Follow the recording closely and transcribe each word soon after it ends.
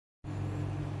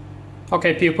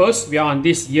Okay, pupils, we are on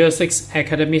this Year 6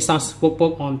 Academy Stars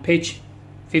Workbook on page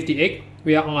 58.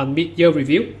 We are on mid-year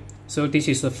review. So this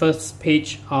is the first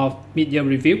page of mid-year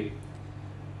review.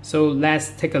 So let's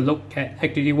take a look at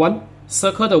activity 1.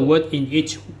 Circle the word in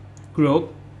each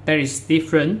group that is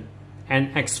different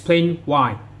and explain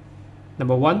why.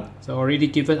 Number 1, so already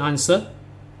given answer.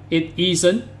 It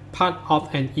isn't part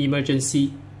of an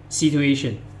emergency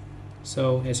situation.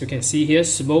 So as you can see here,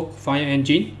 smoke, fire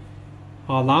engine,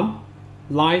 alarm,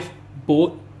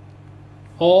 lifeboat,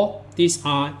 all these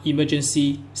are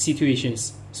emergency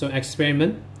situations. So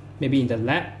experiment, maybe in the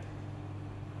lab.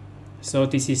 So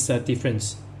this is the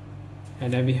difference.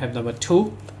 And then we have number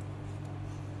 2,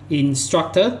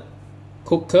 instructor,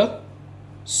 cooker,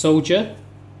 soldier,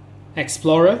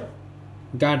 explorer,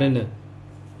 gardener.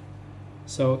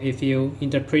 So if you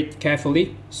interpret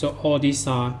carefully, so all these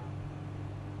are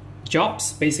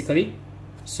jobs basically.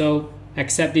 So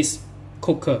except this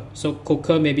cooker. So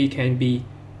cooker maybe can be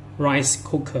rice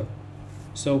cooker.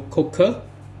 So cooker,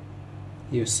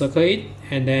 you circle it,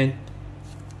 and then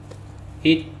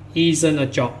it isn't a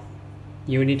job.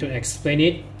 You need to explain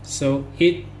it. So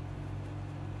it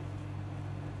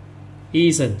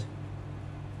isn't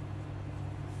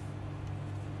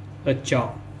a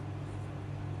job.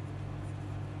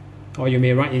 Or you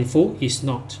may write in full, it's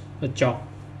not a job.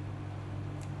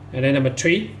 And then number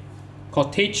 3,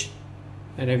 cottage.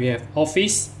 And then we have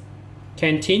office,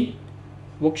 canteen,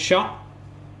 workshop,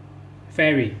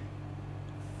 ferry.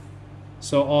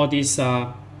 So all these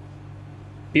are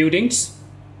buildings.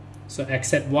 So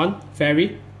except one,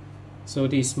 ferry. So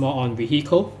this is more on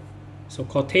vehicle. So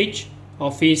cottage,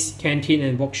 office, canteen,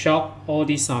 and workshop, all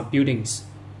these are buildings.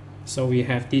 So we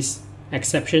have this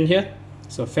exception here.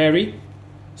 So ferry.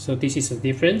 So this is a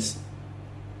difference.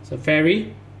 So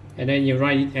ferry, and then you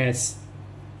write it as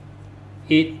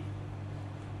it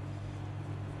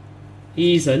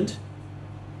isn't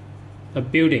a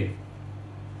building.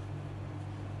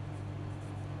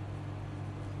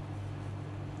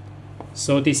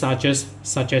 So these are just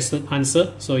suggested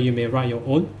answer, so you may write your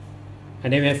own.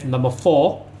 And then we have number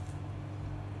 4,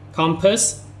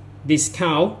 compass,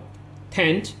 discount,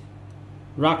 tent,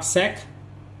 rucksack,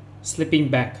 sleeping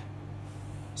bag.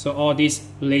 So all these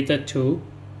related to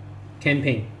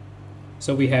camping.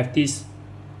 So we have these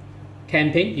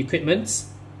camping equipments,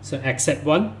 so except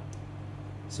one.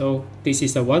 So this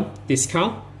is the one,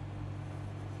 discount.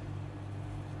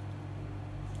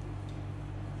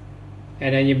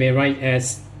 And then you may write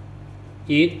as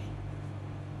it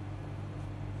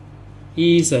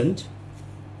isn't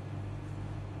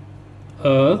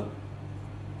a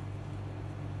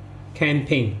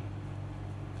camping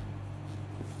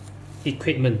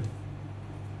equipment.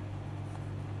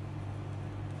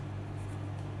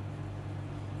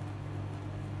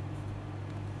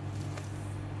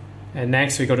 And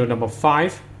next we go to number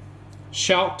 5,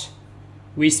 shout,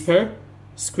 whisper,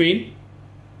 scream,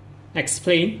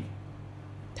 explain,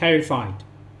 terrified.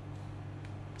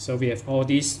 So we have all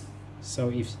these. So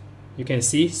if you can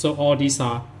see, so all these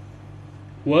are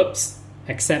verbs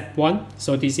except one.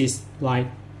 So this is like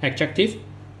adjective.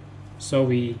 So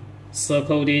we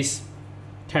circle this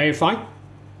terrified.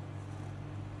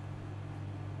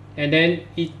 And then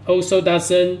it also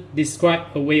doesn't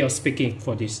describe a way of speaking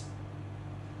for this.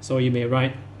 So you may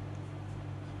write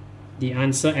the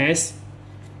answer as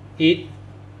it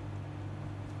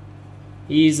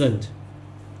isn't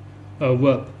a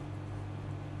verb.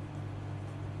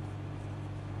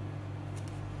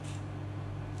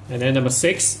 And then number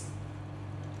 6,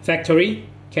 factory,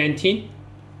 canteen,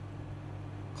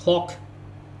 clock,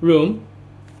 room,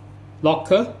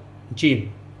 locker,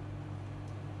 gym.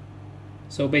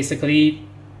 So basically,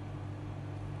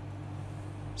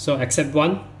 so except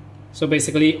one. So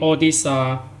basically all these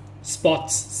are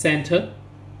sports center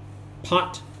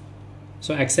part.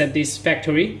 So except this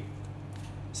factory.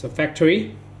 So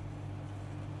factory.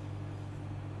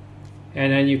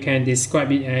 And then you can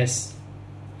describe it as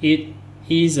it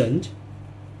isn't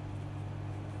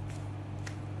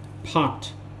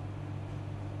part.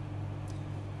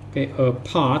 Okay, a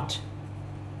part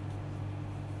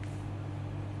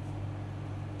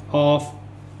of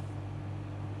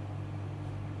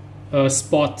a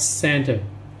sports center.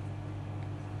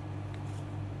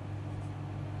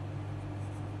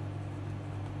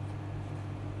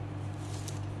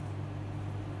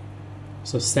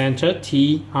 So center,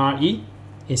 T-R-E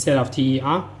instead of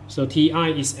T-E-R. So T-I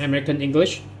is American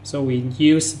English, so we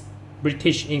use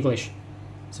British English.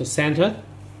 So center.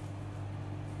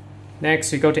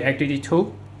 Next we go to activity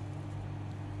 2.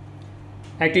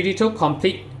 Activity 2,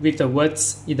 complete with the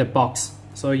words in the box.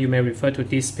 So you may refer to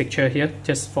this picture here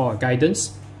just for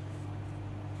guidance.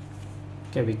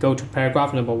 Okay, we go to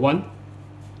paragraph number 1.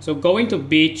 So going to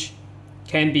beach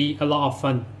can be a lot of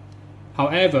fun.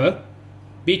 However,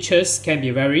 beaches can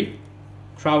be very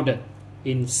crowded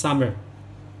in summer.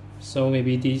 So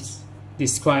maybe this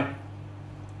describe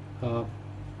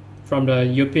from the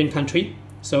European country.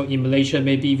 So in Malaysia,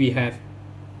 maybe we have.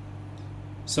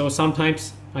 So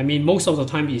sometimes, I mean most of the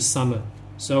time is summer.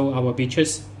 So our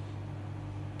beaches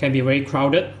can be very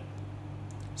crowded.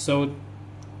 So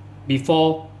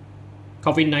before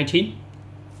COVID-19,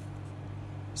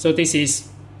 so this is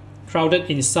crowded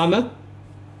in summer,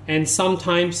 and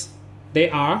sometimes they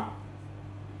are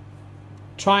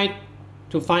trying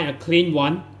to find a clean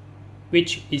one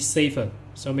which is safer.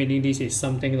 So meaning this is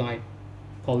something like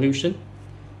pollution.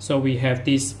 So we have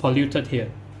this polluted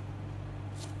here.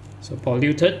 So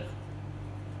polluted,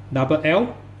 double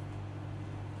L,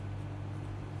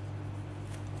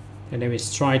 and then we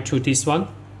try to this one.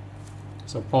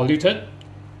 So polluted,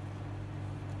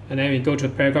 and then we go to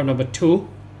paragraph number 2.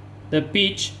 The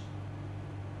beach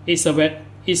is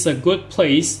a good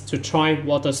place to try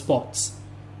water sports.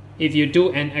 If you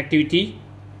do an activity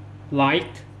like,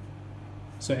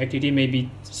 so activity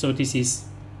maybe, so this is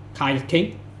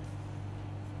kayaking.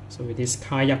 So it is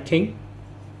kayaking.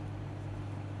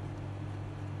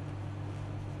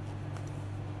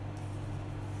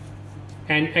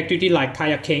 An activity like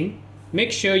kayaking,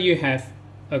 make sure you have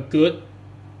a good,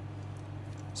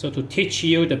 so to teach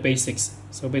you the basics.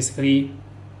 So basically,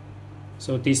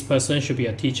 so this person should be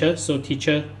a teacher. So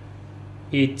teacher,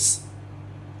 its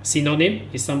synonym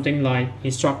is something like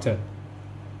instructor.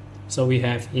 So we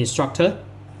have instructor.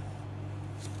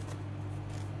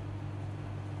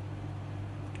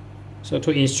 So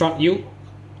to instruct you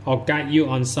or guide you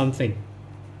on something.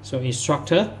 So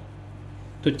instructor,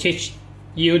 to teach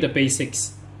you the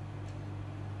basics.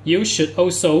 You should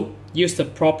also use the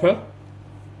proper,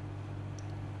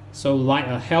 so like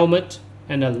a helmet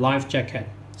and a life jacket.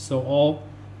 So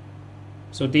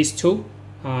these two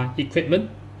are equipment.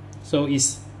 So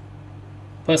it's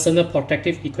personal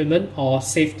protective equipment or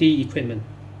safety equipment.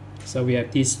 So we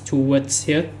have these two words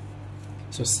here.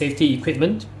 So safety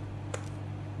equipment.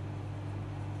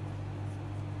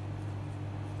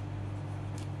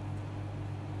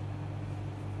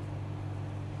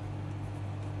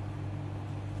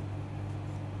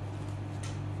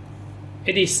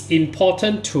 It is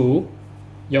important to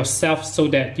yourself so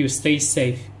that you stay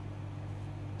safe.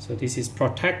 So this is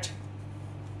protect.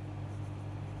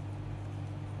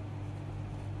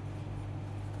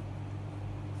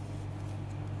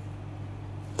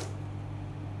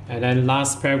 And then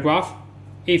last paragraph,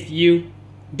 if you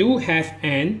do have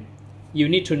an, you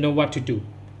need to know what to do.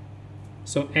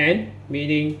 So an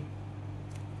meaning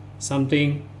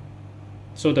something,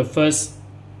 so the first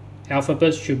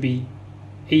alphabet should be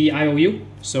A-E-I-O-U.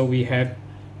 So we have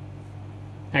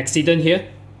accident here.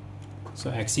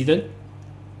 So accident.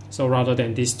 So rather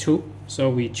than these two, so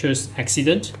we choose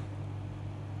accident.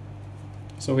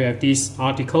 So we have this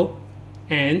article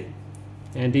and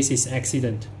this is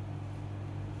accident.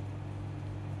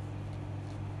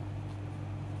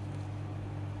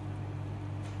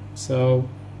 So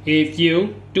if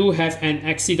you do have an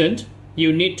accident,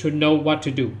 you need to know what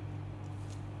to do.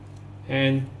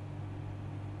 And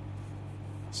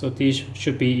so this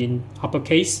should be in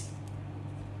uppercase.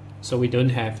 So we don't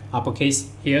have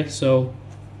uppercase here. So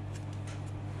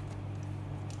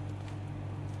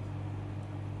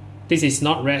this is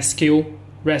not rescue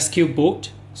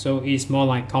boat. So it's more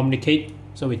like communicate.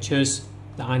 So we choose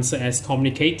the answer as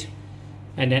communicate,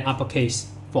 and then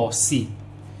uppercase for C.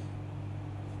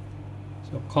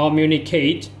 So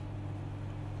communicate,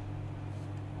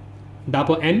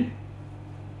 double M.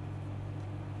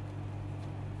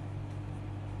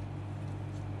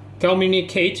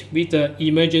 Communicate with the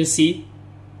emergency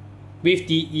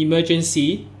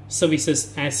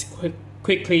services as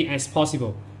quickly as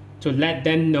possible to let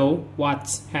them know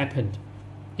what's happened.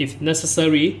 If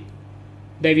necessary,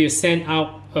 they will send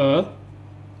out a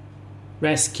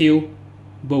rescue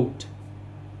boat.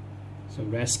 So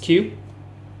rescue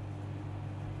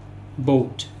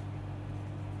boat.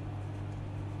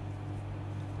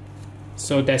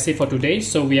 So that's it for today.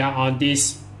 So we are on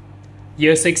this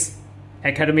Year 6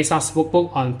 Academy Stars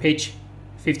Workbook on page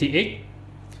 58.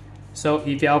 So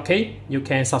if you're okay, you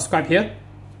can subscribe here.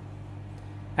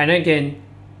 And then again,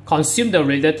 consume the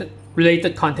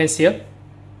related contents here.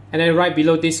 And then right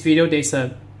below this video, there's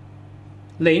a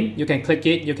link. You can click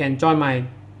it. You can join my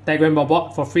Telegram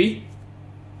bot for free.